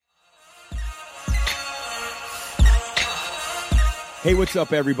Hey, what's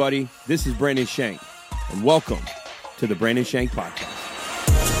up, everybody? This is Brandon Shank, and welcome to the Brandon Shank Podcast.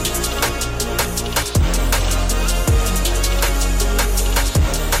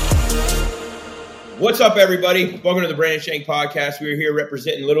 What's up, everybody? Welcome to the Brandon Shank Podcast. We're here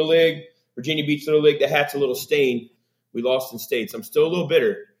representing Little League, Virginia Beach Little League. The hat's a little stained. We lost in states. I'm still a little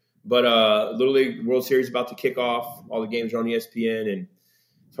bitter, but Little League World Series about to kick off. All the games are on ESPN, and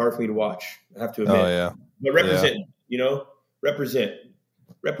it's hard for me to watch, I have to admit. Oh, yeah. But represent,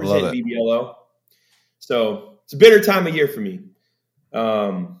 represent BBLO. So it's a bitter time of year for me.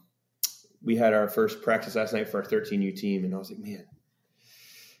 We had our first practice last night for our 13U team, and I was like, man.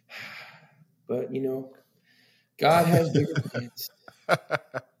 But, God has bigger plans. Or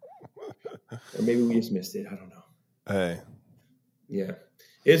maybe we just missed it. I don't know. Hey. Yeah.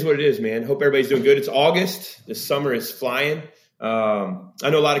 It is what it is, man. Hope everybody's doing good. It's August. The summer is flying. I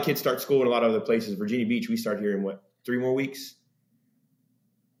know a lot of kids start school in a lot of other places. Virginia Beach, we start here in 3 more weeks?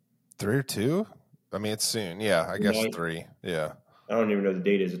 3 or 2? I mean, it's soon. Yeah, I guess 3. Yeah. I don't even know the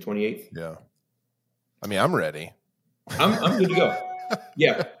date is. The 28th? Yeah. I mean, I'm ready. I'm good to go.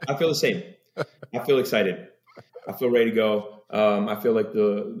 Yeah, I feel the same. I feel excited. I feel ready to go. I feel like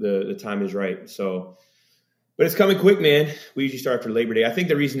the time is right. So, but it's coming quick, man. We usually start after Labor Day. I think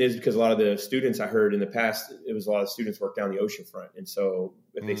the reason is because a lot of the students I heard in the past, it was a lot of students work down the ocean front. And so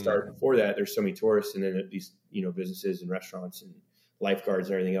if they start before that, there's so many tourists, and then at least, businesses and restaurants and lifeguards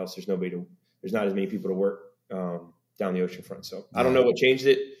and everything else, there's not as many people to work down the ocean front. So I don't know what changed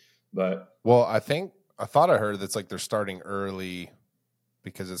it, but. Well, I thought I heard that's like they're starting early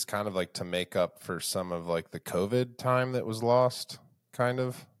because it's kind of like to make up for some of like the COVID time that was lost, kind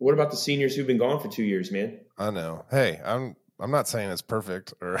of. What about the seniors who've been gone for 2 years, man? I know. Hey, I'm not saying it's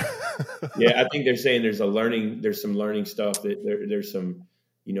perfect or. Yeah, I think they're saying there's some learning stuff that there's some,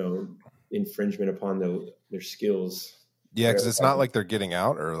 infringement upon their skills. Yeah, because it's not like they're getting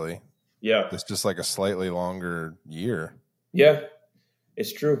out early. Yeah. It's just like a slightly longer year. Yeah,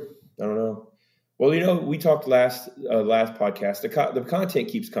 it's true. I don't know. Well, we talked last podcast. The content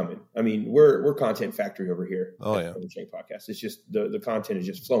keeps coming. I mean, we're content factory over here. Oh yeah, the Shank Podcast. It's just the content is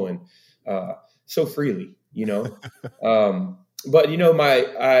just flowing so freely, But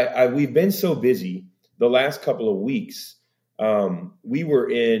we've been so busy the last couple of weeks. We were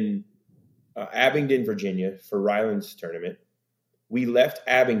in Abingdon, Virginia, for Ryland's tournament. We left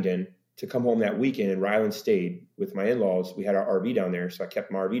Abingdon to come home that weekend, and Ryland stayed with my in-laws. We had our RV down there, so I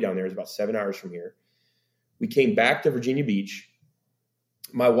kept my RV down there. It was about 7 hours from here. We came back to Virginia Beach.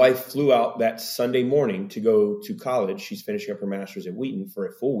 My wife flew out that Sunday morning to go to college. She's finishing up her master's at Wheaton for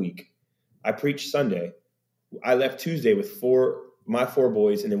a full week. I preached Sunday. I left Tuesday with my four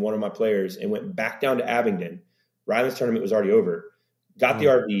boys and then one of my players, and went back down to Abingdon. Ryland's tournament was already over. Got the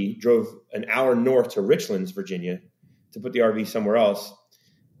RV, drove an hour north to Richlands, Virginia, to put the RV somewhere else.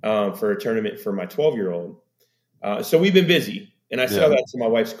 For a tournament for my 12-year-old. So we've been busy, and I saw that to my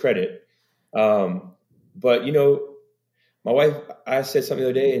wife's credit. But, my wife, I said something the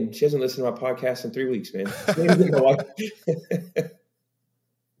other day, and she hasn't listened to my podcast in 3 weeks, man. That's hilarious.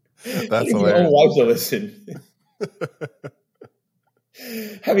 Your own wife to listen.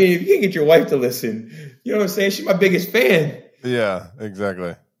 I mean, if you can't get your wife to listen, you know what I'm saying? She's my biggest fan. Yeah,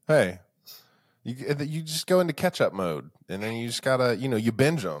 exactly. Hey. You just go into catch-up mode, and then you just gotta, you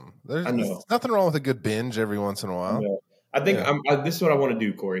binge them. There's nothing wrong with a good binge every once in a while. I think this is what I want to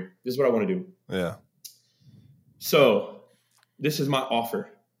do, Corey. This is what I want to do. Yeah. So this is my offer.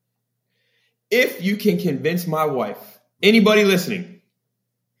 If you can convince my wife, anybody listening,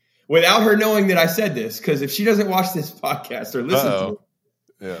 without her knowing that I said this, because if she doesn't watch this podcast or listen to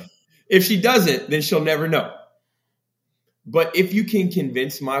it, if she doesn't, then she'll never know. But if you can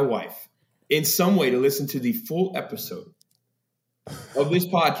convince my wife in some way to listen to the full episode of this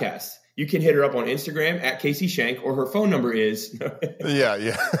podcast, you can hit her up on Instagram at Casey Shank, or her phone number is. Yeah.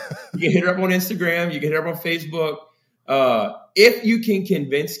 You can hit her up on Instagram. You can hit her up on Facebook. If you can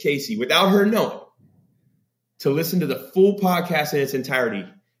convince Casey, without her knowing, to listen to the full podcast in its entirety,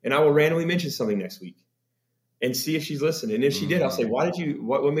 and I will randomly mention something next week and see if she's listened. And if she did, I'll say, what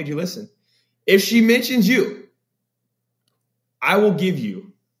made you listen? If she mentions you, I will give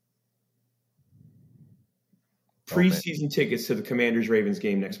you preseason tickets to the Commanders-Ravens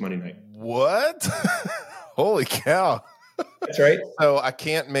game next Monday night. What? Holy cow. That's right. So I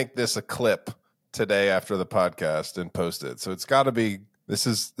can't make this a clip today after the podcast and post it. So it's got to be, this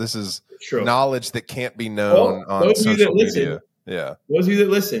is true. Knowledge that can't be known on social media. Yeah. Those of you that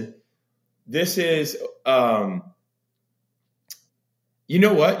listen, this is, you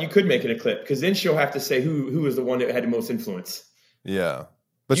know what? You could make it a clip, because then she'll have to say who was the one that had the most influence. Yeah.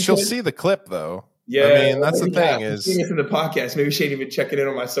 But she'll see the clip, though. Yeah, I mean, that's the thing is, it's in the podcast. Maybe she ain't even checking in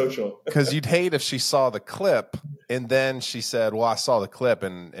on my social. Because you'd hate if she saw the clip and then she said, "Well, I saw the clip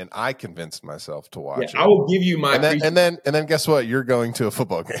and I convinced myself to watch it." I will give you my and then guess what? You're going to a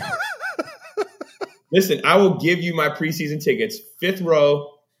football game. Listen, I will give you my preseason tickets. 5th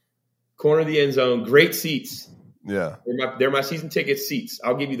row, corner of the end zone, great seats. Yeah, they're my season ticket seats.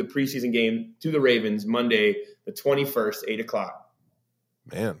 I'll give you the preseason game to the Ravens Monday, the 21st, 8:00.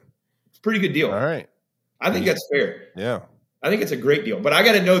 Man, it's a pretty good deal. All right, I think that's fair. Yeah, I think it's a great deal. But I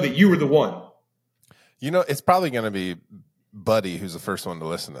got to know that you were the one. You know, it's probably going to be Buddy who's the first one to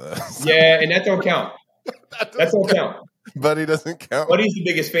listen to this. Yeah, and that don't count. that don't count. Buddy doesn't count. Buddy's the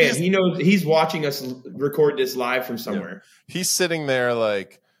biggest fan. He knows he's watching us record this live from somewhere. Yeah. He's sitting there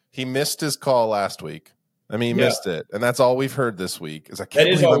like he missed his call last week. I mean, he missed it. And that's all we've heard this week is I can't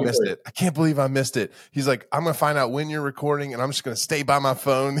believe I missed it. I can't believe I missed it. He's like, I'm going to find out when you're recording and I'm just going to stay by my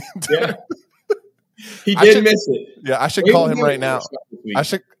phone. Yeah. He did miss it. Yeah, I should call him right now. I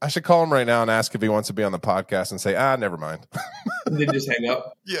should call him right now and ask if he wants to be on the podcast and say, never mind. And then just hang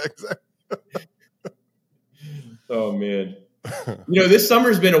up. Yeah, exactly. Oh, man. You know, this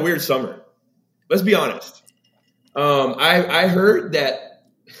summer's been a weird summer. Let's be honest. I heard that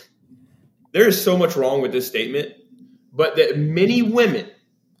there is so much wrong with this statement, but that many women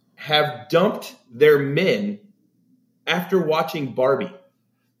have dumped their men after watching Barbie.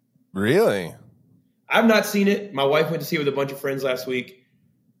 Really? I've not seen it. My wife went to see it with a bunch of friends last week.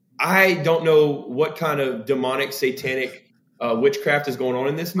 I don't know what kind of demonic, satanic witchcraft is going on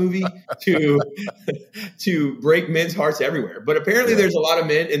in this movie to break men's hearts everywhere. But apparently there's a lot of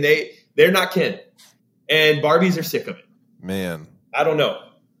men, and they're not Ken. And Barbies are sick of it. Man. I don't know.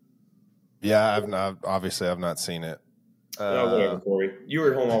 Yeah, I've not seen it. No, whatever, Corey. You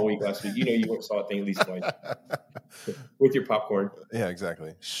were at home all week last week. You know you went and saw it thing at least twice. With your popcorn. Yeah,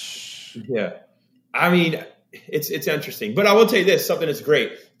 exactly. Shh. Yeah. I mean, it's interesting. But I will tell you this, something that's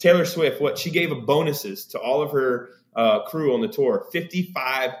great. Taylor Swift, she gave bonuses to all of her crew on the tour,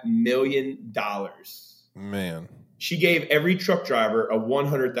 $55 million. Man. She gave every truck driver a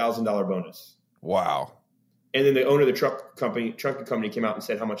 $100,000 bonus. Wow. And then the owner of the truck company came out and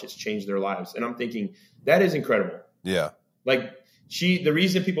said how much it's changed their lives. And I'm thinking, that is incredible. Yeah. Like the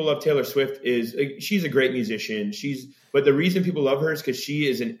reason people love Taylor Swift is she's a great musician. But the reason people love her is because she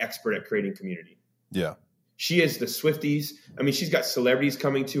is an expert at creating community. Yeah. She is the Swifties. I mean, she's got celebrities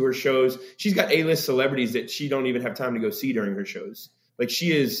coming to her shows. She's got A-list celebrities that she don't even have time to go see during her shows. Like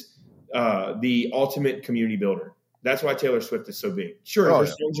she is the ultimate community builder. That's why Taylor Swift is so big. Sure, her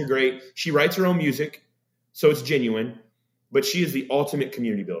songs are great. She writes her own music, so it's genuine. But she is the ultimate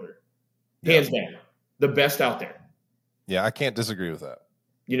community builder. Hands down. The best out there. Yeah, I can't disagree with that.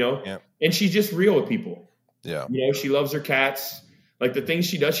 You know? Yeah. And she's just real with people. Yeah. You know, she loves her cats. Like the things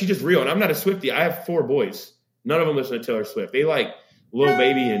she does, she's just real. And I'm not a Swiftie. I have 4 boys. None of them listen to Taylor Swift. They like Lil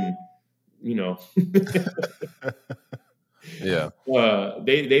Baby and, you know. Yeah.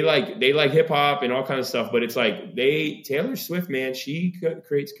 They like hip hop and all kinds of stuff. But it's like Taylor Swift, man, she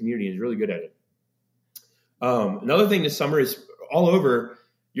creates community and is really good at it. Another thing this summer is all over.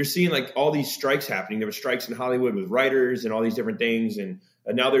 You're seeing like all these strikes happening. There were strikes in Hollywood with writers and all these different things. And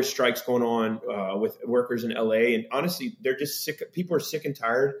now there's strikes going on with workers in LA. And honestly, they're just sick. People are sick and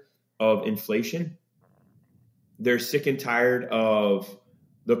tired of inflation. They're sick and tired of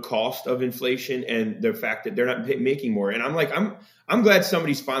the cost of inflation and the fact that they're not making more. And I'm like, I'm glad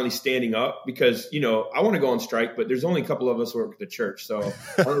somebody's finally standing up because, you know, I want to go on strike, but there's only a couple of us who work at the church. So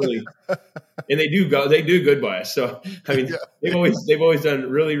I don't really, and they do good by us. So, I mean, they've always done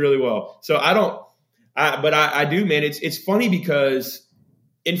really, really well. So I do, man. It's funny because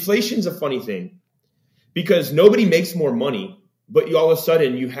inflation's a funny thing because nobody makes more money, but all of a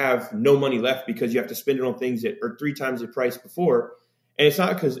sudden you have no money left because you have to spend it on things that are 3 times the price before. And it's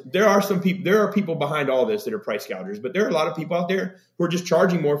not because there are people behind all this that are price gougers, but there are a lot of people out there who are just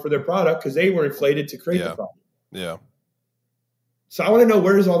charging more for their product because they were inflated to create the product. Yeah. So I want to know,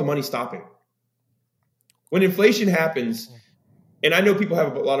 where is all the money stopping? When inflation happens, and I know people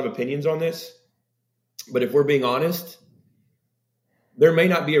have a lot of opinions on this, but if we're being honest, there may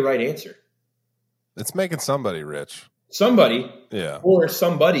not be a right answer. It's making somebody rich. Somebody. Yeah. Or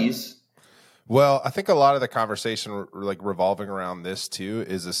somebody's. Well, I think a lot of the conversation like revolving around this too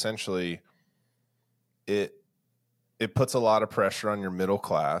is essentially it puts a lot of pressure on your middle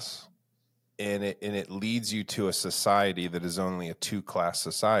class and it leads you to a society that is only a 2-class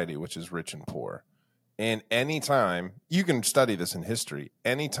society, which is rich and poor. And anytime, you can study this in history,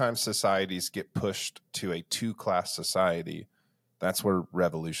 anytime societies get pushed to a 2-class society, that's where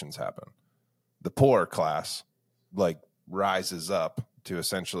revolutions happen. The poor class like rises up to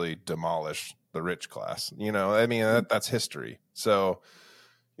essentially demolish the rich class. I mean, that's history. So,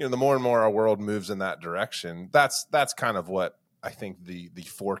 the more and more our world moves in that direction, that's kind of what I think the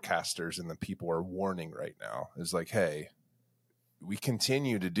forecasters and the people are warning right now is like, hey, we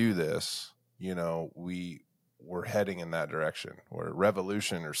continue to do this, we're heading in that direction where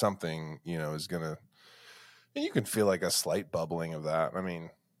revolution or something, is going to, and you can feel like a slight bubbling of that. I mean,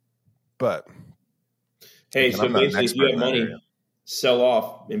 but hey, again, so I'm not an basically, if expert you have in that money, area. sell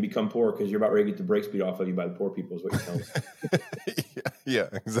off and become poor because you're about ready to get the brakes beat off of you by the poor people is what you're telling me. Yeah,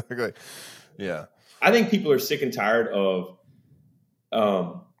 exactly. Yeah. I think people are sick and tired of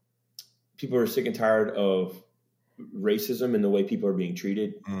racism and the way people are being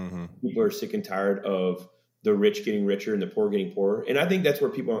treated. Mm-hmm. People are sick and tired of the rich getting richer and the poor getting poorer. And I think that's where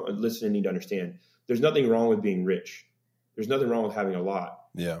people listening need to understand. There's nothing wrong with being rich. There's nothing wrong with having a lot.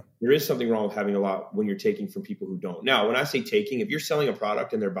 Yeah. There is something wrong with having a lot when you're taking from people who don't. Now, when I say taking, if you're selling a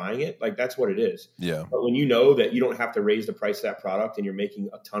product and they're buying it, like that's what it is. Yeah. But when you know that you don't have to raise the price of that product and you're making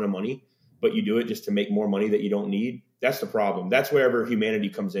a ton of money, but you do it just to make more money that you don't need, that's the problem. That's wherever humanity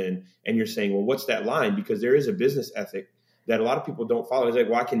comes in. And you're saying, well, what's that line? Because there is a business ethic that a lot of people don't follow. It's like,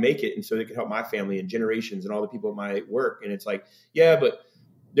 well, I can make it, and so they can help my family and generations and all the people at my work. And it's like, yeah, but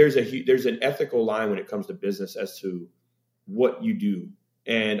there's an ethical line when it comes to business as to what you do.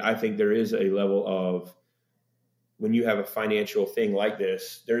 And I think there is a level of, when you have a financial thing like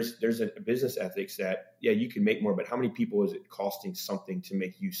this, there's a business ethics that, yeah, you can make more, but how many people is it costing something to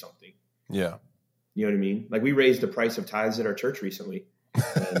make you something? Yeah. You know what I mean? Like, we raised the price of tithes at our church recently.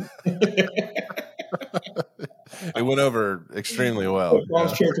 It went over extremely well.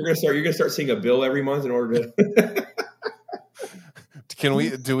 Palms Church, you're gonna start seeing a bill every month in order to.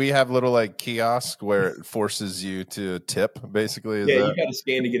 Do we have little like kiosk where it forces you to tip? Basically, You got to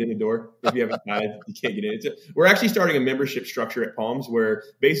scan to get in the door. If you haven't tithe, you can't get in. We're actually starting a membership structure at Palms where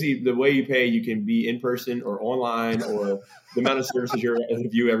basically the way you pay, you can be in person or online, or the amount of services you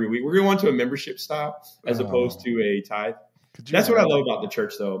view every week. We're going to want to a membership style as opposed to a tithe. That's what I love about the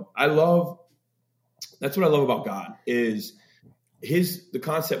church, though. That's what I love about God is the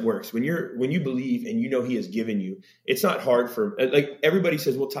concept works. When you believe and you know he has given you, it's not hard for, like, everybody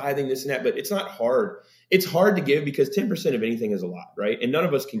says, well, tithing, this and that, but it's not hard. It's hard to give because 10% of anything is a lot, right? And none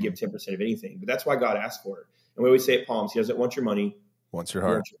of us can give 10% of anything, but that's why God asked for it. And we always say at Palms, he doesn't want your money. Wants your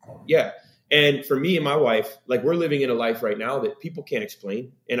heart. Yeah. And for me and my wife, like, we're living in a life right now that people can't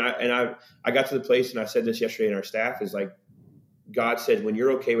explain. And I got to the place, and I said this yesterday in our staff, is like, God said, when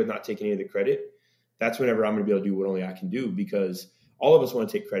you're okay with not taking any of the credit, that's whenever I'm going to be able to do what only I can do, because all of us want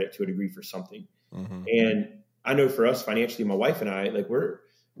to take credit to a degree for something. Mm-hmm. And I know for us financially, my wife and I, like,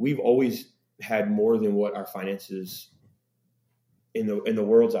 we've always had more than what our finances in the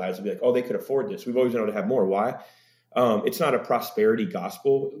world's eyes would be like, oh, they could afford this. We've always been able to have more. Why? It's not a prosperity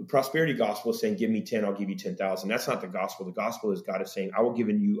gospel. Prosperity gospel is saying, give me 10, I'll give you 10,000. That's not the gospel. The gospel is God is saying, I will give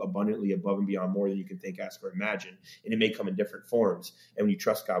you abundantly above and beyond more than you can think, ask, or imagine. And it may come in different forms. And when you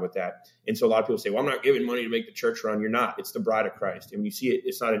trust God with that. And so a lot of people say, well, I'm not giving money to make the church run. You're not. It's the bride of Christ. And when you see it,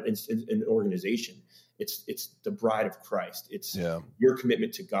 it's not an organization. It's the bride of Christ. It's your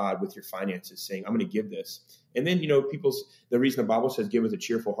commitment to God with your finances, saying, I'm going to give this. And then, the reason the Bible says give with a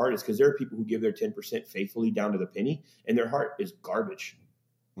cheerful heart is because there are people who give their 10% faithfully down to the penny, and their heart is garbage.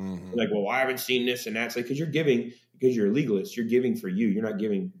 Mm-hmm. Like, well, I haven't seen this and that. It's like, because you're giving because you're a legalist. You're giving for you. You're not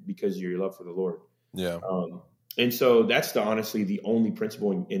giving because of your love for the Lord. Yeah. And so that's honestly the only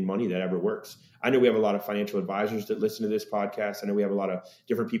principle in money that ever works. I know we have a lot of financial advisors that listen to this podcast. I know we have a lot of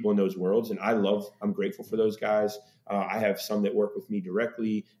different people in those worlds, and I'm grateful for those guys. I have some that work with me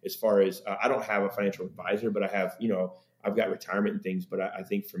directly as far as I don't have a financial advisor, but I have, I've got retirement and things. But I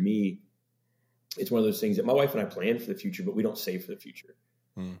think for me, it's one of those things that my wife and I plan for the future, but we don't save for the future.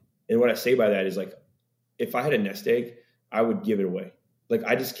 And what I say by that is, like, if I had a nest egg, I would give it away. Like,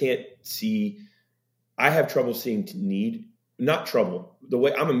 I just can't see. I have trouble seeing need, not trouble. The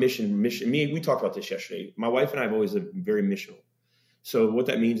way I'm a mission. We talked about this yesterday. My wife and I have always lived very missional. So what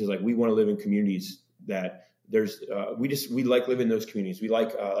that means is, like, we want to live in communities that there's, we like living in those communities. We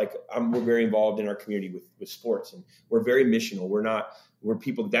we're very involved in our community with sports, and we're very missional. We're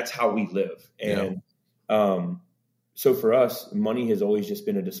people, that's how we live. And, so for us, money has always just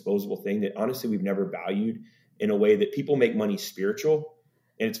been a disposable thing that honestly we've never valued in a way that people make money spiritual.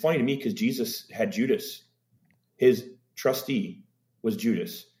 And it's funny to me because Jesus had Judas. His trustee was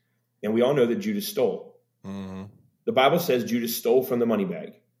Judas. And we all know that Judas stole. Mm-hmm. The Bible says Judas stole from the money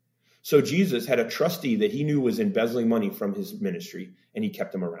bag. So Jesus had a trustee that he knew was embezzling money from his ministry, and he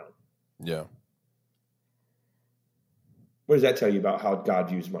kept him around. Yeah. What does that tell you about how God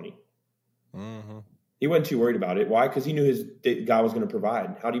views money? Mm-hmm. He wasn't too worried about it. Why? Because he knew that God was going to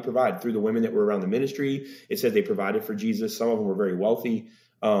provide. How do you provide? Through the women that were around the ministry. It said they provided for Jesus. Some of them were very wealthy.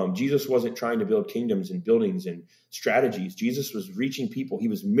 Jesus wasn't trying to build kingdoms and buildings and strategies. Jesus was reaching people. He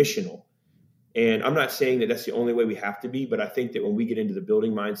was missional. And I'm not saying that that's the only way we have to be, but I think that when we get into the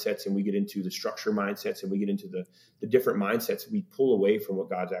building mindsets and we get into the structure mindsets and we get into the different mindsets, we pull away from what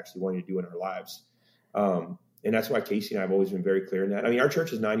God's actually wanting to do in our lives. And that's why Casey and I have always been very clear in that. I mean, our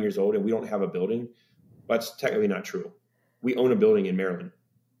church is 9 years old and we don't have a building. That's technically not true. We own a building in Maryland.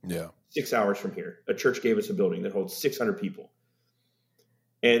 Yeah. 6 hours from here. A church gave us a building that holds 600 people.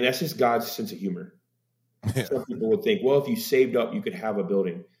 And that's just God's sense of humor. Yeah. Some people would think, well, if you saved up, you could have a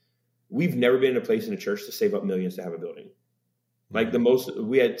building. We've never been in a place in a church to save up millions to have a building. Like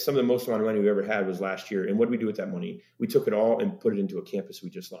we had some of the most amount of money we ever had was last year. And what did we do with that money? We took it all and put it into a campus we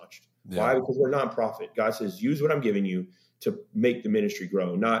just launched. Yeah. Why? Because we're a nonprofit. God says, use what I'm giving you to make the ministry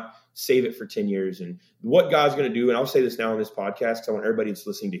grow, not save it for 10 years. And what God's going to do, and I'll say this now on this podcast because I want everybody that's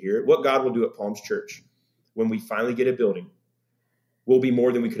listening to hear it, what God will do at Palms Church when we finally get a building will be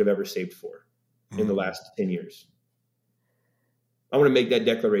more than we could have ever saved for in the last 10 years. I want to make that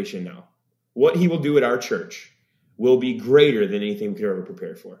declaration now. What he will do at our church will be greater than anything we could ever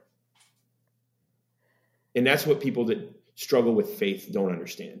prepare for. And that's what people that struggle with faith don't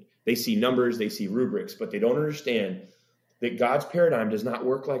understand. They see numbers, they see rubrics, but they don't understand that God's paradigm does not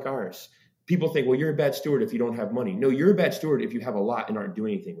work like ours. People think, well, you're a bad steward if you don't have money. No, you're a bad steward if you have a lot and aren't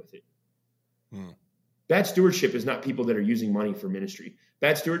doing anything with it. Bad stewardship is not people that are using money for ministry.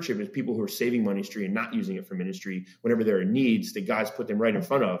 Bad stewardship is people who are saving ministry and not using it for ministry whenever there are needs that God's put them right in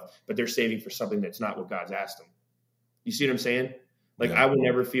front of, but they're saving for something that's not what God's asked them. You see what I'm saying? Like, yeah. I will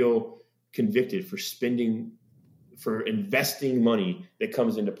never feel convicted for investing money that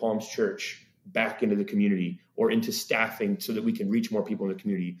comes into Palms Church back into the community or into staffing so that we can reach more people in the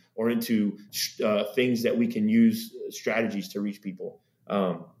community or into things that we can use strategies to reach people.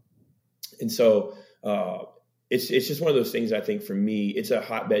 And so it's just one of those things. I think for me, it's a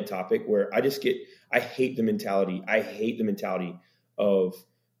hotbed topic where I hate the mentality. I hate the mentality of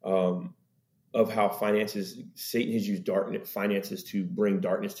how Satan has used finances to bring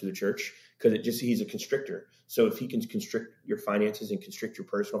darkness to the church because he's a constrictor. So if he can constrict your finances and constrict your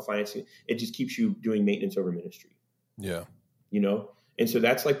personal finances, it just keeps you doing maintenance over ministry. Yeah. And so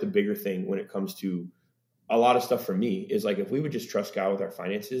that's like the bigger thing when it comes to a lot of stuff for me is like, if we would just trust God with our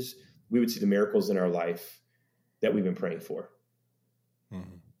finances, we would see the miracles in our life that we've been praying for.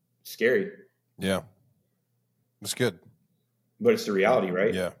 Mm-hmm. Scary. Yeah. It's good. But it's the reality,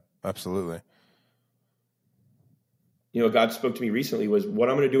 right? Yeah, absolutely. God spoke to me recently was what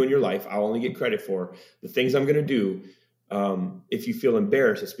I'm going to do in your life. I'll only get credit for the things I'm going to do. If you feel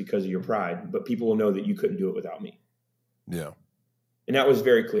embarrassed, it's because of your pride, but people will know that you couldn't do it without me. Yeah. And that was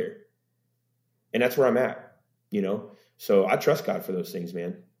very clear. And that's where I'm at, so I trust God for those things,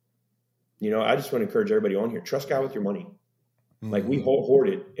 man. I just want to encourage everybody on here, trust God with your money. Mm-hmm. Like we hoard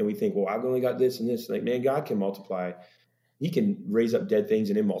it and we think, well, I've only got this and this. Like, man, God can multiply. He can raise up dead things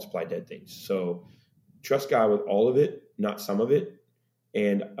and then multiply dead things. So trust God with all of it, not some of it.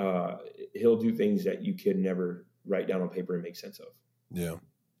 And he'll do things that you could never write down on paper and make sense of. Yeah.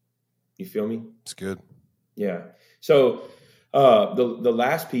 You feel me? It's good. Yeah. So the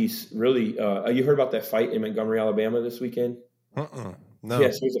last piece really, you heard about that fight in Montgomery, Alabama this weekend? No.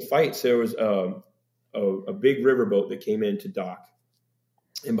 Yes, there was a fight. So there was a big riverboat that came in to dock.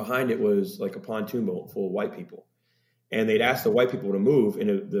 And behind it was like a pontoon boat full of white people. And they'd asked the white people to move,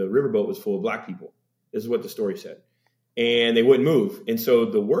 and the riverboat was full of black people. This is what the story said. And they wouldn't move. And so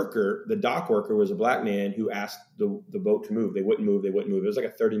the dock worker was a black man who asked the boat to move. They wouldn't move. It was like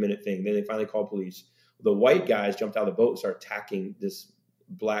a 30-minute thing. Then they finally called police. The white guys jumped out of the boat and started attacking this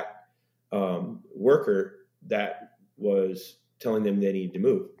black worker that was telling them they needed to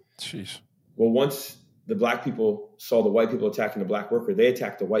move. Jeez. Well, once the black people saw the white people attacking the black worker, they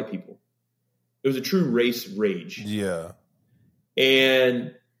attacked the white people. It was a true race rage. Yeah.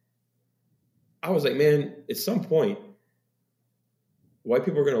 And I was like, man, at some point, white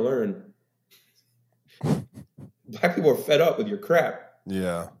people are going to learn. Black people are fed up with your crap.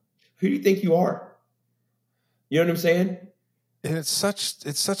 Yeah. Who do you think you are? You know what I'm saying? And it's such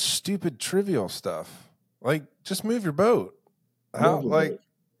stupid, trivial stuff. Like, just move your boat.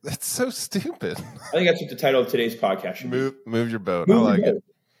 That's so stupid. I think that's what the title of today's podcast should be. Move your boat. I like it.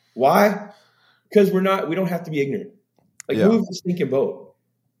 Why? Because we don't have to be ignorant. Like, move the stinking boat.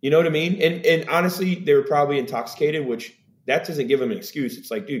 You know what I mean? And honestly, they were probably intoxicated, which that doesn't give them an excuse.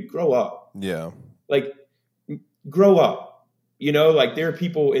 It's like, dude, grow up. Yeah. Like, grow up. Like there are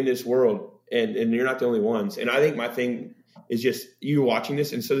people in this world and you're not the only ones. And I think my thing is just you watching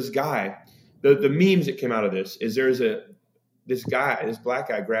this. And so this guy, the memes that came out of this is this black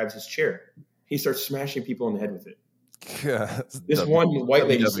guy grabs his chair. He starts smashing people in the head with it. Yeah, this one white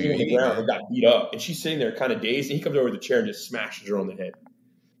lady sitting on the ground man. got beat up, and she's sitting there kind of dazed, and he comes over to the chair and just smashes her on the head.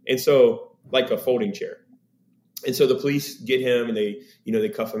 And so, like a folding chair. And so the police get him, and they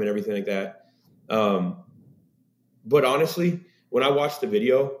cuff him and everything like that. But honestly, when I watch the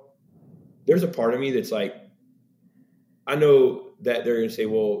video, there's a part of me that's like, I know that they're going to say,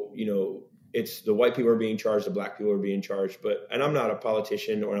 well, it's the white people are being charged, the black people are being charged. And I'm not a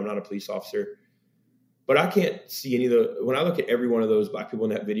politician or I'm not a police officer, but I can't see when I look at every one of those black people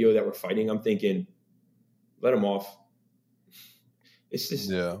in that video that were fighting, I'm thinking, let them off. It's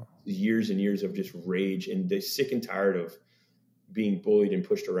just years and years of just rage, and they're sick and tired of being bullied and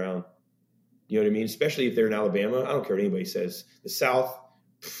pushed around. You know what I mean? Especially if they're in Alabama. I don't care what anybody says. The South,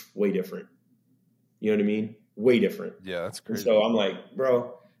 way different. You know what I mean? Way different. Yeah, that's crazy. And so I'm like,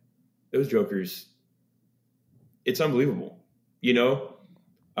 bro, those jokers, it's unbelievable.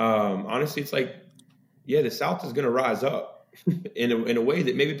 Honestly, it's like, yeah, the South is going to rise up in a way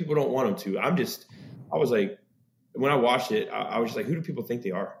that maybe people don't want them to. I was like, when I watched it, I was just like, who do people think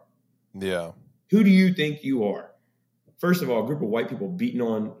they are? Yeah. Who do you think you are? First of all, a group of white people beating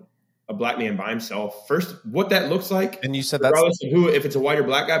on a black man by himself. First, what that looks like. And you said regardless of if it's a white or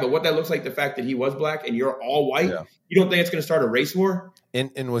black guy, but what that looks like, the fact that he was black and you're all white, you don't think it's going to start a race war?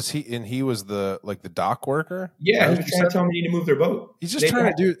 And he was the dock worker? Yeah, he was trying to tell me to move their boat. He's just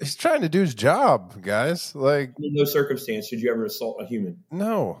trying to do his job, guys. Like, in no circumstance should you ever assault a human.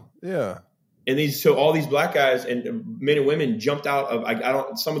 No. Yeah. And all these black guys and men and women jumped out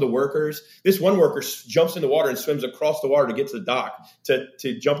of some of the workers. This one worker jumps in the water and swims across the water to get to the dock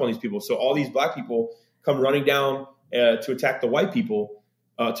to jump on these people. So all these black people come running down to attack the white people,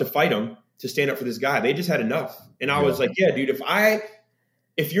 to fight them, to stand up for this guy. They just had enough. And I was like, yeah, dude,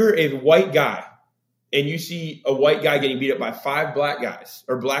 if you're a white guy and you see a white guy getting beat up by 5 black guys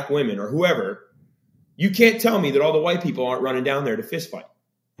or black women or whoever, you can't tell me that all the white people aren't running down there to fist fight.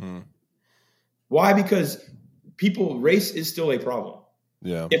 Why? Because race is still a problem.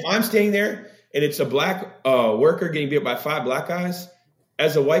 Yeah. If I'm standing there and it's a black worker getting beat up by 5 black guys,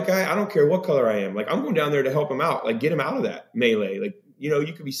 as a white guy, I don't care what color I am. Like, I'm going down there to help him out, like get him out of that melee. Like,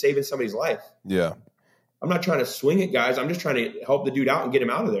 you could be saving somebody's life. Yeah. I'm not trying to swing it, guys. I'm just trying to help the dude out and get him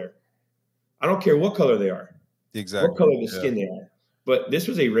out of there. I don't care what color they are. Exactly. What color of the skin they are. But this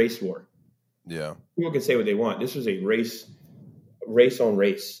was a race war. Yeah. People can say what they want. This was a race on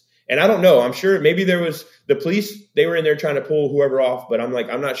race. And I don't know. I'm sure maybe there was the police. They were in there trying to pull whoever off. But I'm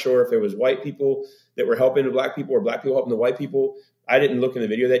not sure if there was white people that were helping the black people or black people helping the white people. I didn't look in the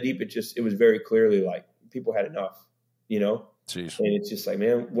video that deep. It was very clearly like people had enough, Jeez. And it's just like,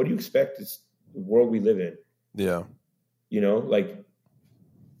 man, what do you expect? It's the world we live in. Yeah.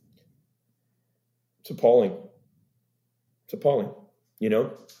 It's appalling.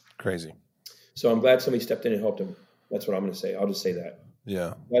 Crazy. So I'm glad somebody stepped in and helped him. That's what I'm going to say. I'll just say that.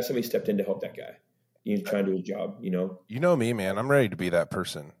 Yeah. Glad somebody stepped in to help that guy. He's trying to do his job, You know me, man. I'm ready to be that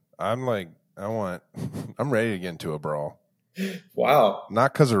person. I'm ready to get into a brawl. Wow.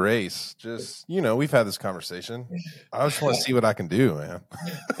 Not because of race. Just, we've had this conversation. I just want to see what I can do, man.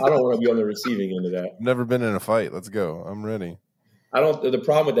 I don't want to be on the receiving end of that. Never been in a fight. Let's go. I'm ready. The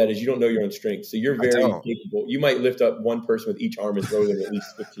problem with that is you don't know your own strength. So you're very capable. You might lift up one person with each arm and throw them at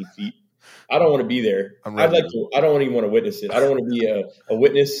least 15 feet. I don't want to be there. I don't even want to witness it. I don't want to be a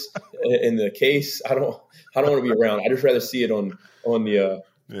witness in the case. I don't want to be around. I just rather see it on the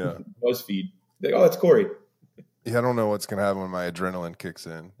BuzzFeed. Like, oh, that's Corey. Yeah, I don't know what's gonna happen when my adrenaline kicks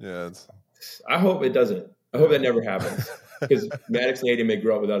in. Yeah, I hope it doesn't. I hope that never happens because Maddox and Aiden may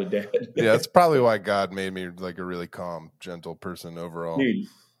grow up without a dad. Yeah, that's probably why God made me like a really calm, gentle person overall. Dude,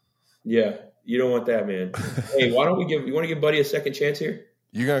 yeah, you don't want that, man. Hey, why don't you want to give Buddy a second chance here?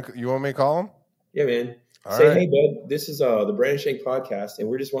 You want me to call him? Yeah, man. All Say, right. hey, bud, this is the Brandon Shank podcast, and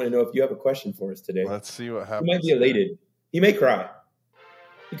we're just wanting to know if you have a question for us today. Let's see what happens. He might be elated. He may cry.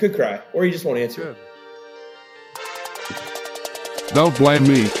 He could cry, or he just won't answer. Good. Don't blame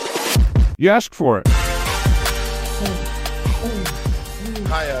me. You asked for it.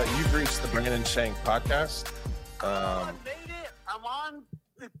 Hi, you've reached the Brandon Shank podcast. I made it. I'm on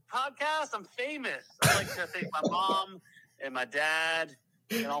the podcast. I'm famous. I'd like to thank my mom and my dad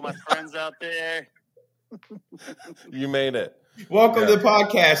and all my friends out there. You made it. Welcome to the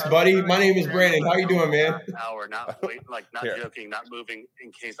podcast, buddy. My name is Brandon. How you doing, man? Hour, not joking, not moving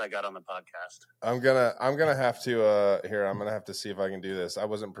in case I got on the podcast. I'm gonna have to I'm gonna have to see if I can do this. I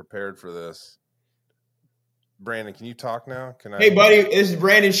wasn't prepared for this. Brandon, can you talk now? Hey, buddy, this is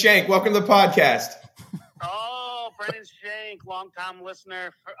Brandon Shank. Welcome to the podcast. Oh, Brennan Shank, long-time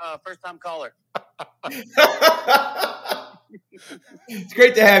listener, first-time caller. It's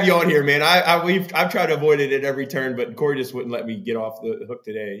great to have you on here, man. I've tried to avoid it at every turn, but Corey just wouldn't let me get off the hook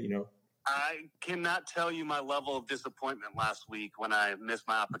today, you know. I cannot tell you my level of disappointment last week when I missed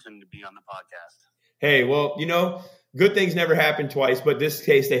my opportunity to be on the podcast. Hey, well, you know, good things never happen twice, but this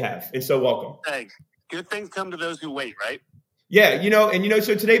case they have. And so welcome. Hey, good things come to those who wait, right? Yeah, you know,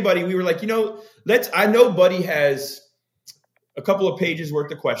 so today, Buddy, we were like, I know Buddy has a couple of pages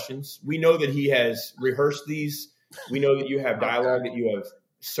worth of questions. We know that he has rehearsed these. We know that you have dialogue that you have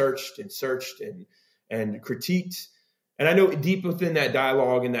searched and critiqued. And I know deep within that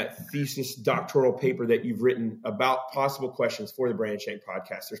dialogue and that thesis doctoral paper that you've written about possible questions for the Brandon Shank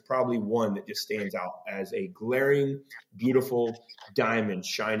podcast, there's probably one that just stands out as a glaring, beautiful diamond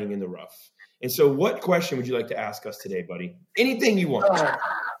shining in the rough. And so what question would you like to ask us today, buddy? Anything you want.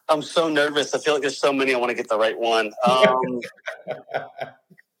 I'm so nervous. I feel like there's so many. I want to get the right one.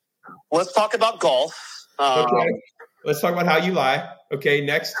 Let's talk about golf. Okay. Let's talk about how you lie. Okay,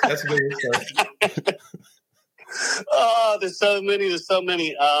 next. That's a good one. There's so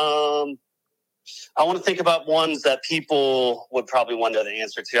many. I want to think about ones that people would probably want to know the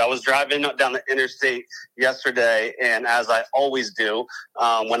answer to. I was driving down the interstate yesterday, and as I always do,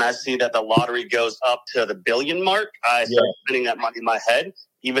 when I see that the lottery goes up to the billion mark, I start spending that money in my head,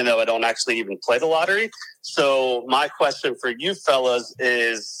 even though I don't actually even play the lottery. So my question for you fellas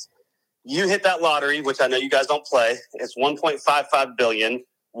is, you hit that lottery, which I know you guys don't play. It's $1.55 billion.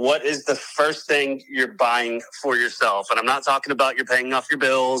 What is the first thing you're buying for yourself? And I'm not talking about you're paying off your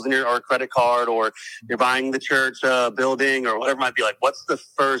bills and or credit card, or you're buying the church building or whatever it might be. Like, what's the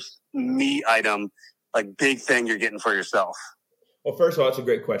first me item, like big thing you're getting for yourself? Well, first of all, it's a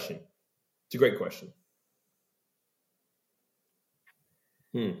great question. It's a great question.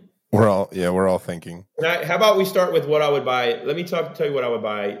 We're all thinking. How about we start with what I would buy? Let me tell you what I would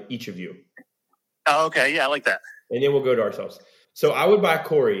buy each of you. Oh, okay. Yeah, I like that. And then we'll go to ourselves. So I would buy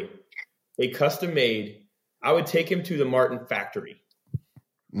Corey a custom made. I would take him to the Martin factory.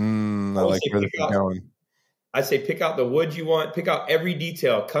 I like where this is going. I'd say pick out the wood you want, pick out every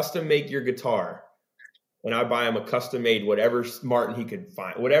detail, custom make your guitar. And I'd buy him a custom made, whatever Martin he could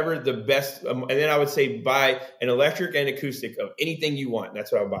find, whatever the best. And then I would say buy an electric and acoustic of anything you want.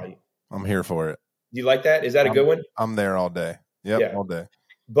 That's what I would buy you. I'm here for it. Do you like that? Is that a good one? I'm there all day. Yep, all day.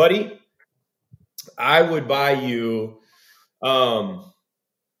 Buddy, I would buy you, I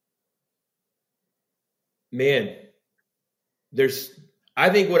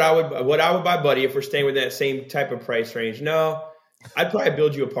think what I would buy Buddy, if we're staying with that same type of price range. No, I'd probably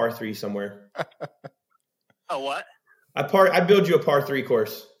build you a par 3 somewhere. A what? I'd build you a par 3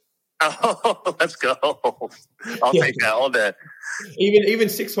 course. Oh, let's go. I'll take that all day. Even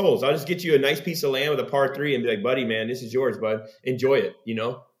 6 holes. I'll just get you a nice piece of land with a par 3 and be like, buddy, man, this is yours, bud. Enjoy it, you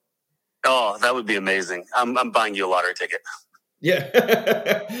know? Oh, that would be amazing. I'm buying you a lottery ticket. Yeah.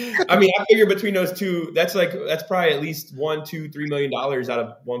 I mean, I figure between those two, that's probably at least $1, $2, $3 million out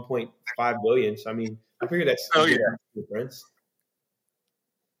of $1.5 billion. So I mean, I figure that's difference.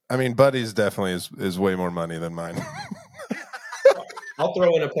 I mean, Buddy's definitely is way more money than mine. I'll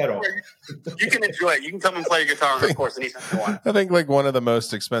throw in a pedal. You can enjoy it. You can come and play your guitar on the course anytime you want. I think like one of the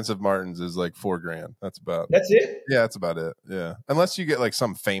most expensive Martins is like $4,000. That's it? Yeah, that's about it. Yeah. Unless you get like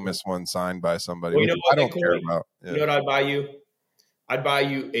some famous one signed by somebody. Well, you know what, I don't care about. Yeah. You know what I'd buy you? I'd buy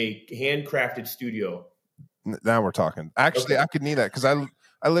you a handcrafted studio. Now we're talking. Actually, okay. I could need that because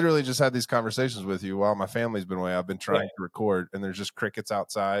I literally just had these conversations with you while my family's been away. I've been trying to record, and there's just crickets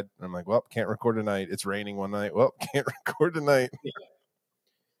outside. And I'm like, well, can't record tonight. It's raining one night. Well, can't record tonight. Yeah.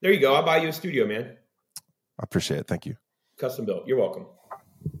 There you go. I'll buy you a studio, man. I appreciate it. Thank you. Custom built. You're welcome.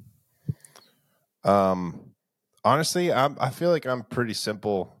 Honestly, I feel like I'm pretty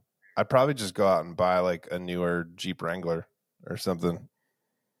simple. I'd probably just go out and buy like a newer Jeep Wrangler or something.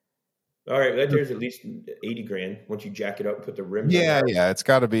 All right, there's at least $80,000 once you jack it up and put the rims. Yeah. It's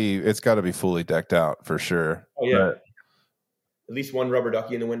got to be fully decked out for sure. Oh yeah, but at least one rubber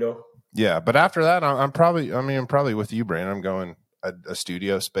ducky in the window. Yeah, but after that, I'm probably with you, Brandon. I'm going a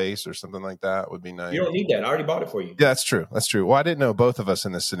studio space or something like that would be nice. You don't need that. I already bought it for you. Yeah, that's true. Well, I didn't know both of us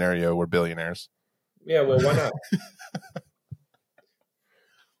in this scenario were billionaires. Yeah, well, why not?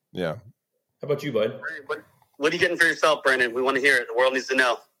 Yeah. How about you, bud? What are you getting for yourself, Brandon? We want to hear it. The world needs to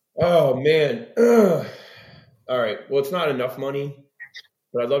know. Oh, man. All right. Well, it's not enough money,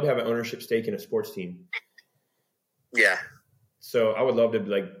 but I'd love to have an ownership stake in a sports team. Yeah. So I would love to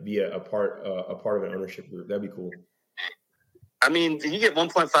be a part of an ownership group. That'd be cool. I mean, you get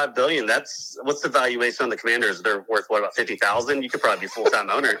 $1.5 billion. That's what's the valuation on the Commanders? They're worth what, about $50,000? You could probably be full-time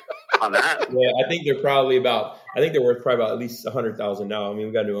owner on that. Yeah, I think they're worth probably about at least $100,000 now. I mean,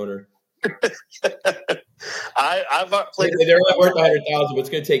 we got a new owner. I've played. They're only worth $100,000, but it's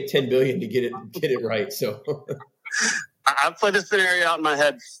going to take $10 billion to get it right. So I've played this scenario out in my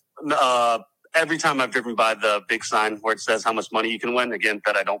head every time I've driven by the big sign where it says how much money you can win. Again,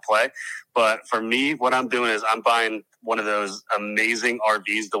 that I don't play, but for me, what I'm doing is I'm buying one of those amazing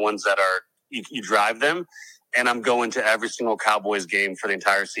RVs, the ones that are you drive them. And I'm going to every single Cowboys game for the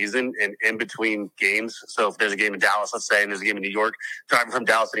entire season and in between games. So if there's a game in Dallas, let's say, and there's a game in New York, driving from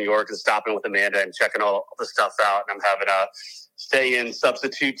Dallas to New York and stopping with Amanda and checking all the stuff out. And I'm having a stay-in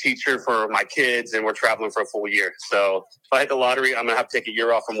substitute teacher for my kids, and we're traveling for a full year. So if I hit the lottery, I'm going to have to take a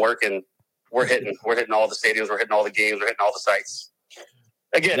year off from work, and we're hitting all the stadiums, we're hitting all the games, we're hitting all the sites.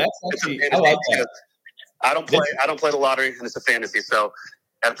 Again, I like that. I don't play the lottery, and it's a fantasy. So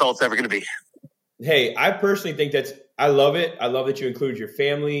that's all it's ever going to be. Hey, I personally think I love it. I love that you include your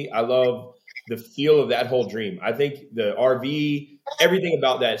family. I love the feel of that whole dream. I think the RV, everything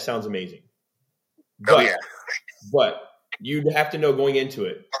about that sounds amazing. But you'd have to know going into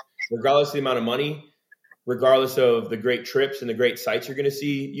it, regardless of the amount of money, regardless of the great trips and the great sights you're going to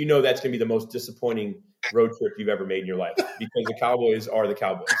see, you know that's going to be the most disappointing road trip you've ever made in your life because the Cowboys are the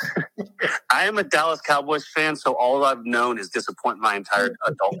Cowboys. I am a Dallas Cowboys fan, so all I've known is disappointment my entire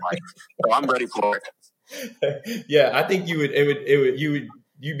adult life. So I'm ready for it. Yeah, I think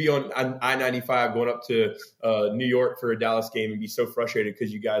you'd be on I-95 going up to New York for a Dallas game and be so frustrated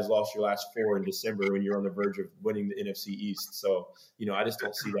because you guys lost your last 4 in December when you're on the verge of winning the NFC East. So, I just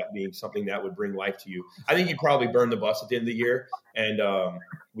don't see that being something that would bring life to you. I think you'd probably burn the bus at the end of the year, and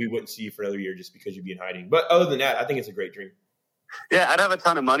we wouldn't see you for another year just because you'd be in hiding. But other than that, I think it's a great dream. Yeah, I'd have a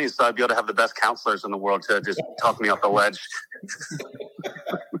ton of money, so I'd be able to have the best counselors in the world to just talk me off the ledge.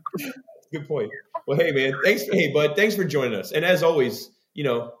 Good point. Well, hey, man, bud, thanks for joining us. And as always,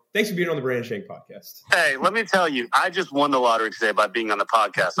 thanks for being on the Brandon Shank podcast. Hey, let me tell you, I just won the lottery today by being on the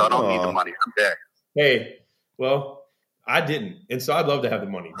podcast, so I don't need the money. I'm there. Hey, well, I didn't, and so I'd love to have the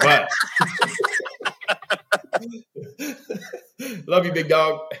money, but love you, big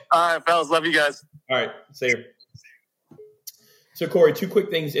dog. All right, fellas, love you guys. All right, same. So, Corey, 2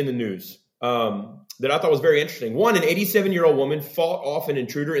 quick things in the news that I thought was very interesting. One, an 87-year-old woman fought off an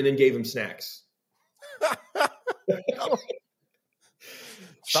intruder and then gave him snacks.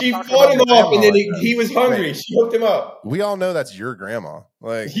 She fought him off, and then he was hungry. She hooked him up. We all know that's your grandma.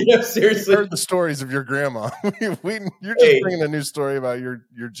 Yeah, seriously. We've heard the stories of your grandma. You're just bringing a new story about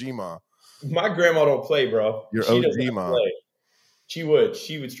your G-ma. My grandma don't play, bro. Your OG ma. She would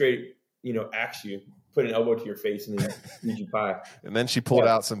straight, axe you, put an elbow to your face, and then feed you pie. And then she pulled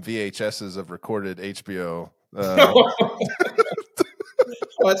out some VHSs of recorded HBO. Oh,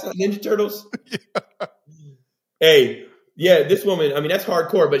 that's not Ninja Turtles? Yeah. Hey. Yeah, this woman, that's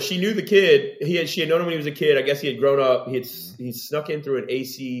hardcore, but she knew the kid. She had known him when he was a kid. I guess he had grown up. He snuck in through an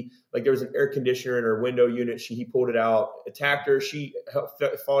AC, like there was an air conditioner in her window unit. He pulled it out, attacked her. She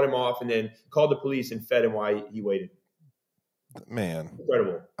fought him off and then called the police and fed him while he waited. Man.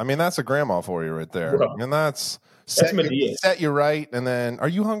 Incredible. That's a grandma for you right there. Bro. And that's Medea. Set you right, and then, are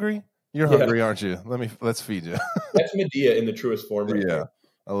you hungry? You're hungry, aren't you? Let's feed you. That's Medea in the truest form right there.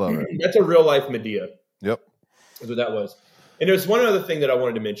 I love it. That's a real life Medea. Yep. That's what that was. And there's one other thing that I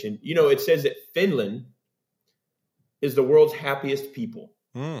wanted to mention. It says that Finland is the world's happiest people.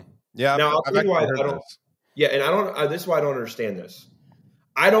 Yeah. Now, I'll tell you why I don't. Yeah, and this is why I don't understand this.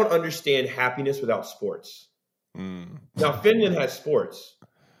 I don't understand happiness without sports. Now, Finland has sports,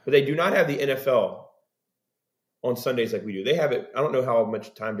 but they do not have the NFL on Sundays like we do. They have it. I don't know how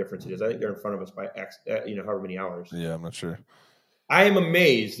much time difference it is. I think they're in front of us by however many hours. Yeah, I'm not sure. I am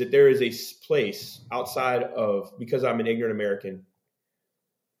amazed that there is a place outside of, because I'm an ignorant American,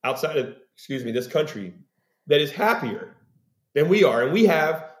 outside of, this country that is happier than we are. And we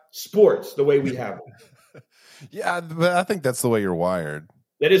have sports the way we have them. Yeah, but I think that's the way you're wired.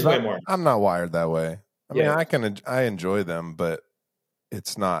 That is why I'm wired. I'm not wired that way. I enjoy them, but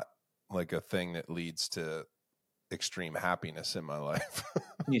it's not like a thing that leads to extreme happiness in my life.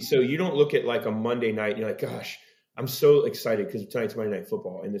 So you don't look at like a Monday night and you're like, gosh, I'm so excited because tonight's Monday Night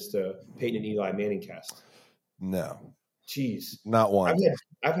Football and it's the Peyton and Eli Manning cast. No. Jeez. Not one.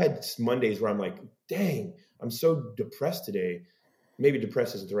 I've had Mondays where I'm like, dang, I'm so depressed today. Maybe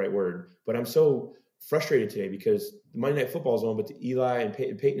depressed isn't the right word, but I'm so frustrated today because the Monday Night Football is on, but the Eli and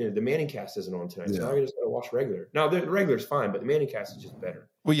Peyton, the Manning cast isn't on tonight. So I just got to watch regular. Now, the regular is fine, but the Manning cast is just better.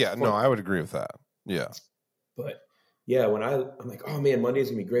 Well, yeah, no, I would agree with that. Yeah. But, yeah, when I'm like, oh man, Monday's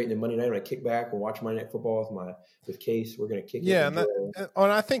gonna be great, and then Monday night when I kick back and watch Monday Night Football with Case, we're gonna kick it. Yeah, and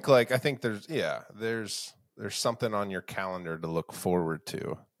I think there's something on your calendar to look forward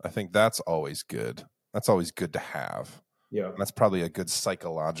to. I think that's always good. That's always good to have. Yeah, and that's probably a good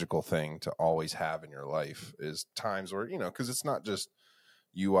psychological thing to always have in your life, is times where, because it's not just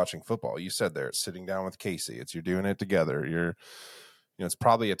you watching football. You said there, it's sitting down with Casey. It's you're doing it together. It's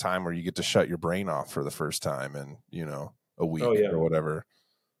probably a time where you get to shut your brain off for the first time in, a week or whatever.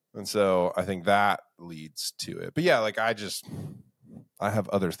 And so I think that leads to it. But yeah, like I have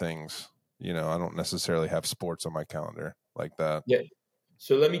other things, I don't necessarily have sports on my calendar like that. Yeah.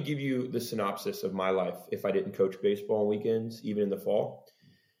 So let me give you the synopsis of my life. If I didn't coach baseball on weekends, even in the fall,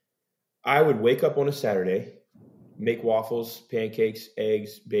 I would wake up on a Saturday, make waffles, pancakes,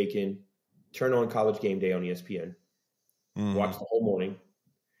 eggs, bacon, turn on College Game Day on ESPN, watch the whole morning,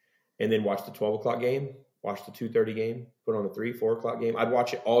 and then watch the 12 o'clock game, watch the 2:30 game, put on the 3, 4 o'clock game. I'd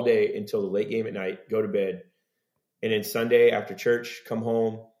watch it all day until the late game at night, go to bed. And then Sunday after church, come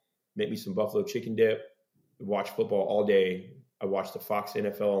home, make me some buffalo chicken dip, watch football all day. I watched the Fox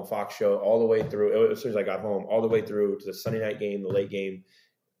NFL on Fox show all the way through. As soon as I got home, all the way through to the Sunday night game, the late game.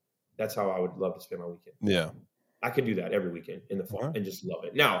 That's how I would love to spend my weekend. Yeah. I could do that every weekend in the fall and just love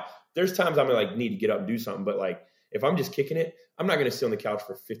it. Now, there's times I'm going to need to get up and do something, but like if I'm just kicking it, I'm not going to sit on the couch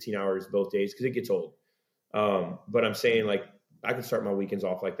for 15 hours both days because it gets old. But I'm saying like I can start my weekends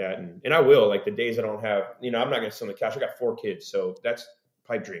off like that. And I will, like the days I don't have, I'm not going to sit on the couch. I got 4 kids, so that's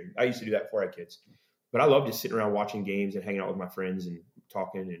pipe dream. I used to do that before I had kids. But I love just sitting around watching games and hanging out with my friends and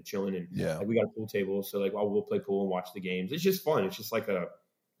talking and chilling. And like, we got a pool table. So like, we'll play pool and watch the games. It's just fun. It's just like I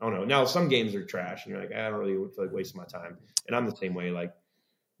don't know. Now some games are trash and you're like, I don't really feel like wasting my time. And I'm the same way. Like,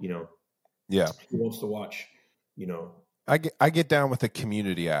 who wants to watch, I get down with the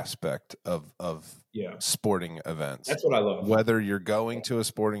community aspect of sporting events. That's what I love. Whether you're going to a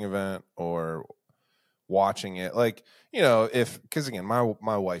sporting event or watching it, like, because again,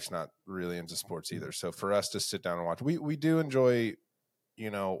 my wife's not really into sports either. So for us to sit down and watch, we do enjoy,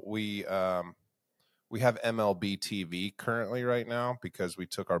 we have MLB TV currently right now because we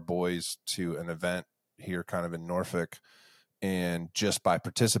took our boys to an event here kind of in Norfolk. And just by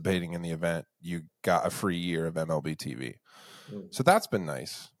participating in the event, you got a free year of MLB TV. So that's been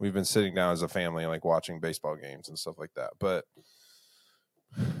nice. We've been sitting down as a family, like watching baseball games and stuff like that. But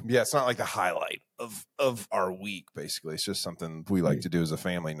yeah, it's not like the highlight of our week, basically. It's just something we like to do as a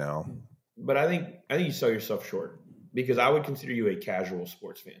family now. But I think you sell yourself short because I would consider you a casual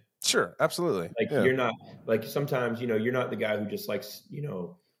sports fan. Sure, absolutely. Like you're not like sometimes, you're not the guy who just likes,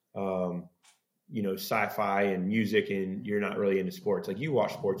 sci-fi and music and you're not really into sports. Like you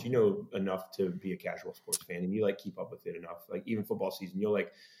watch sports, enough to be a casual sports fan and you like keep up with it enough. Like even football season, you'll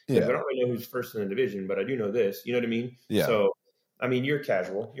like, I don't really know who's first in the division, but I do know this, you know what I mean? Yeah. So, I mean, you're a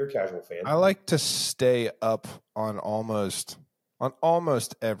casual fan. I like to stay up on almost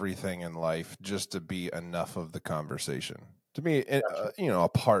everything in life just to be enough of the conversation. To be, a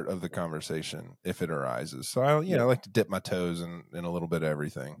part of the conversation if it arises. So I like to dip my toes in a little bit of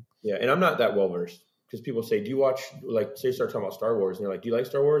everything. Yeah, and I'm not that well versed because people say, "Do you watch?" Like, say, start talking about Star Wars, and they're like, "Do you like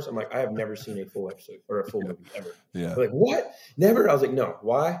Star Wars?" I'm like, "I have never seen a full episode or a full movie ever." Yeah, they're like, "What? Never?" I was like, "No.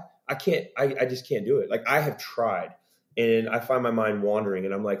 Why? I can't. I just can't do it. Like, I have tried, and I find my mind wandering,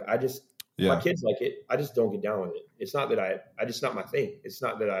 and I'm like, my kids like it. I just don't get down with it. It's not that I just not my thing. It's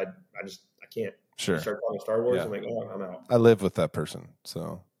not that I can't." Sure. Start talking Star Wars. I'm like, oh, I'm out. I live with that person,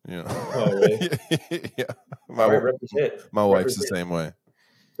 so Oh, really? Yeah. My wife's the same way.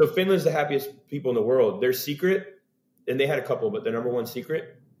 So Finland's the happiest people in the world. Their secret, and they had a couple, but their number one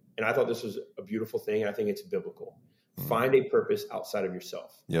secret, and I thought this was a beautiful thing, and I think it's biblical. Find a purpose outside of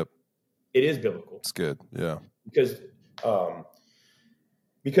yourself. Yep. It is biblical. It's good. Yeah. Because but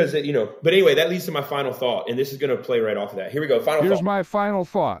anyway, that leads to my final thought, and this is going to play right off of that. Here we go. Here's my final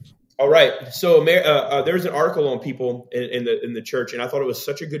thought. All right. So there's an article on people in the church, and I thought it was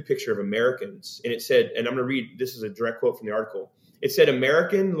such a good picture of Americans. And it said, and I'm going to read, this is a direct quote from the article. It said,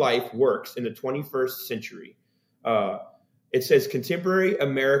 American life works in the 21st century. It says, contemporary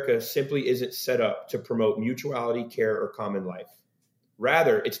America simply isn't set up to promote mutuality, care, or common life.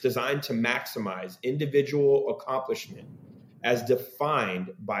 Rather, it's designed to maximize individual accomplishment as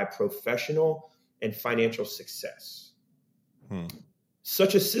defined by professional and financial success.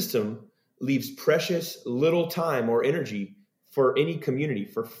 Such a system leaves precious little time or energy for any community,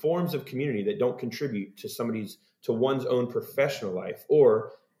 for forms of community that don't contribute to one's own professional life,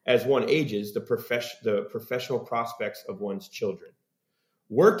 or as one ages, the professional prospects of one's children.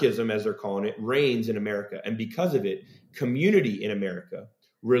 Workism, as they're calling it, reigns in America. And because of it, community in America,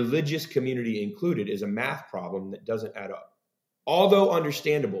 religious community included, is a math problem that doesn't add up. Although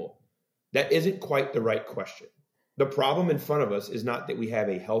understandable, that isn't quite the right question. The problem in front of us is not that we have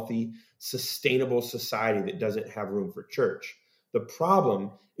a healthy, sustainable society that doesn't have room for church. The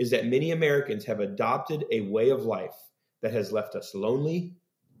problem is that many Americans have adopted a way of life that has left us lonely,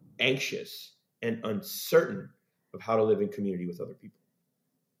 anxious, and uncertain of how to live in community with other people.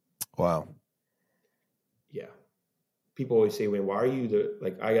 Wow. Yeah. People always say, "Man, why are you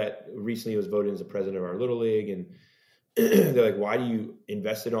recently was voted as the president of our Little League," and they're like, "Why do you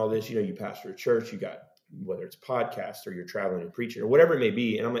invest in all this? You know, you pastor a church, you got, whether it's podcasts or you're traveling and preaching or whatever it may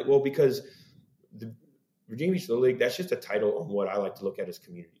be." And I'm like, well, because the Virginia Beach Little League, that's just a title on what I like to look at as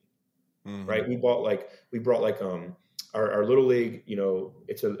community, right? We brought our Little League, you know,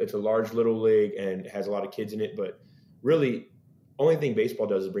 it's a large Little League and it has a lot of kids in it, but really only thing baseball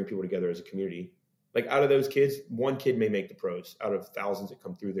does is bring people together as a community. Like, out of those kids, one kid may make the pros out of thousands that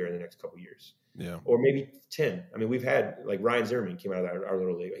come through there in the next couple of years. Yeah. Or maybe 10. I mean, we've had, like, Ryan Zimmerman came out of our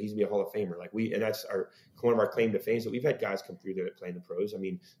Little League. He's going to be a Hall of Famer. And that's one of our claim to fame. So we've had guys come through there that play in the pros. I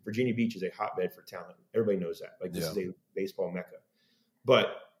mean, Virginia Beach is a hotbed for talent. Everybody knows that. Like, this is a baseball mecca.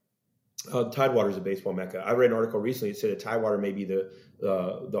 But Tidewater is a baseball mecca. I read an article recently that said that Tidewater may be the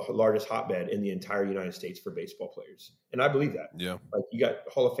largest hotbed in the entire United States for baseball players. And I believe that. Yeah. Like, you got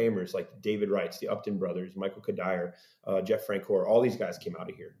Hall of Famers like David Wrights, the Upton brothers, Michael Kadire, Jeff Francoeur. All these guys came out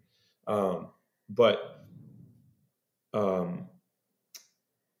of here.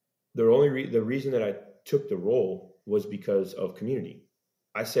 The reason that I took the role was because of community.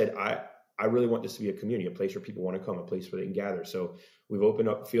 I said, I really want this to be a community, a place where people want to come, a place where they can gather. So we've opened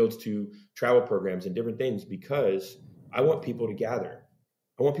up fields to travel programs and different things because I want people to gather.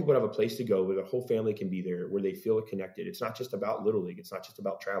 I want people to have a place to go where the whole family can be there, where they feel connected. It's not just about Little League. It's not just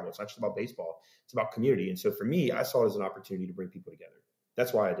about travel. It's not just about baseball. It's about community. And so for me, I saw it as an opportunity to bring people together.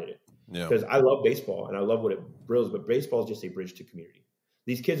 That's why I did it. Because I love baseball and I love what it brings, but baseball is just a bridge to community.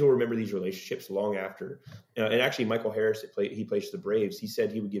 These kids will remember these relationships long after. And actually, Michael Harris, he plays for the Braves. He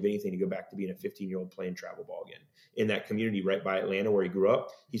said he would give anything to go back to being a 15-year-old playing travel ball again in that community right by Atlanta where he grew up.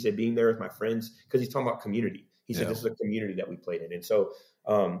 He said being there with my friends, because he's talking about community. He said this is a community that we played in. And so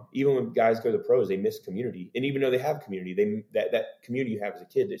even when guys go to the pros, they miss community. And even though they have community, that community you have as a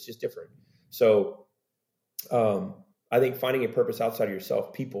kid, it's just different. So I think finding a purpose outside of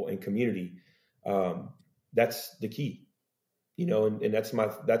yourself, people, and community, that's the key. You know, and that's my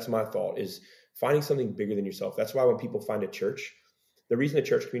thought, is finding something bigger than yourself. That's why when people find a church, the reason the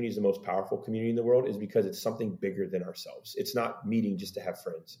church community is the most powerful community in the world is because it's something bigger than ourselves. It's not meeting just to have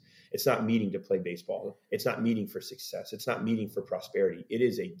friends. It's not meeting to play baseball. It's not meeting for success. It's not meeting for prosperity. It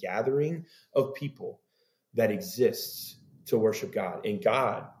is a gathering of people that exists to worship God. And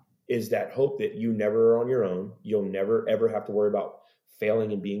God is that hope that you never are on your own. You'll never, ever have to worry about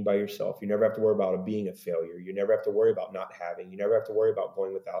failing and being by yourself. You never have to worry about being a failure. You never have to worry about not having. You never have to worry about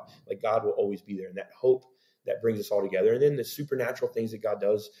going without. Like, God will always be there. And that hope that brings us all together. And then the supernatural things that God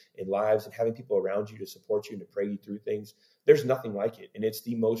does in lives and having people around you to support you and to pray you through things, there's nothing like it. And it's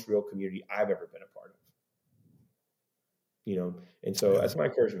the most real community I've ever been a part of. You know, and so that's my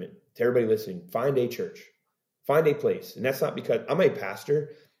encouragement to everybody listening. Find a church, find a place. And that's not because I'm a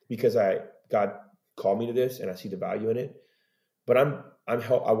pastor, because God called me to this and I see the value in it. But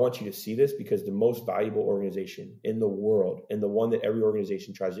I want you to see this, because the most valuable organization in the world, and the one that every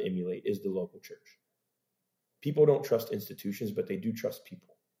organization tries to emulate, is the local church. People don't trust institutions, but they do trust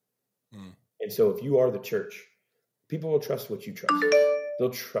people. And so if you are the church, people will trust what you trust.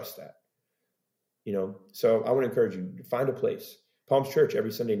 They'll trust that. You know, so I want to encourage you to find a place. Palms Church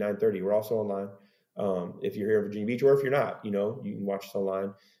every Sunday, 9:30. We're also online. If you're here in Virginia Beach, or if you're not, you know, you can watch us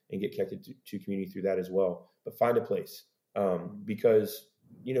online and get connected to community through that as well. But find a place. Because,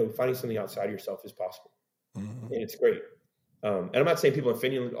 you know, finding something outside of yourself is possible. And it's great. And I'm not saying people in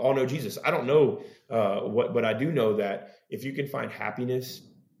Finland all know Jesus. I don't know but I do know that if you can find happiness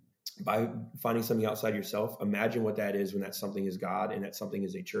by finding something outside yourself, imagine what that is when that something is God and that something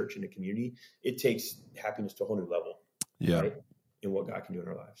is a church and a community. It takes happiness to a whole new level. Right? In what God can do in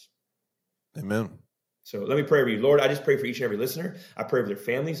our lives. Amen. So let me pray for you. Lord, I just pray for each and every listener. I pray for their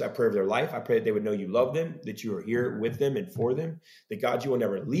families. I pray for their life. I pray that they would know you love them, that you are here with them and for them, that God, you will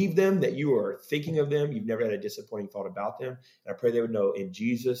never leave them, that you are thinking of them. You've never had a disappointing thought about them. And I pray they would know in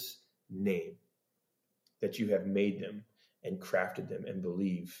Jesus' name that you have made them and crafted them and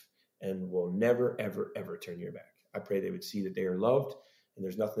believe and will never, ever, ever turn your back. I pray they would see that they are loved and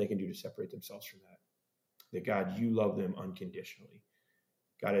there's nothing they can do to separate themselves from that. That God, you love them unconditionally.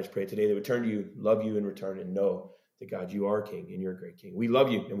 God, I just pray today they would turn to you, love you in return, and know that, God, you are King and you're a great King. We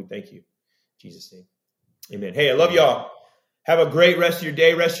love you and we thank you. In Jesus' name. Amen. Hey, I love y'all. Have a great rest of your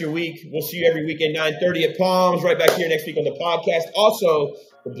day, rest of your week. We'll see you every weekend, 9:30 at Palms, right back here next week on the podcast. Also,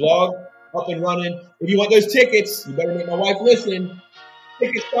 the blog up and running. If you want those tickets, you better make my wife listen.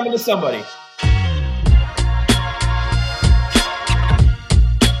 Tickets coming to somebody.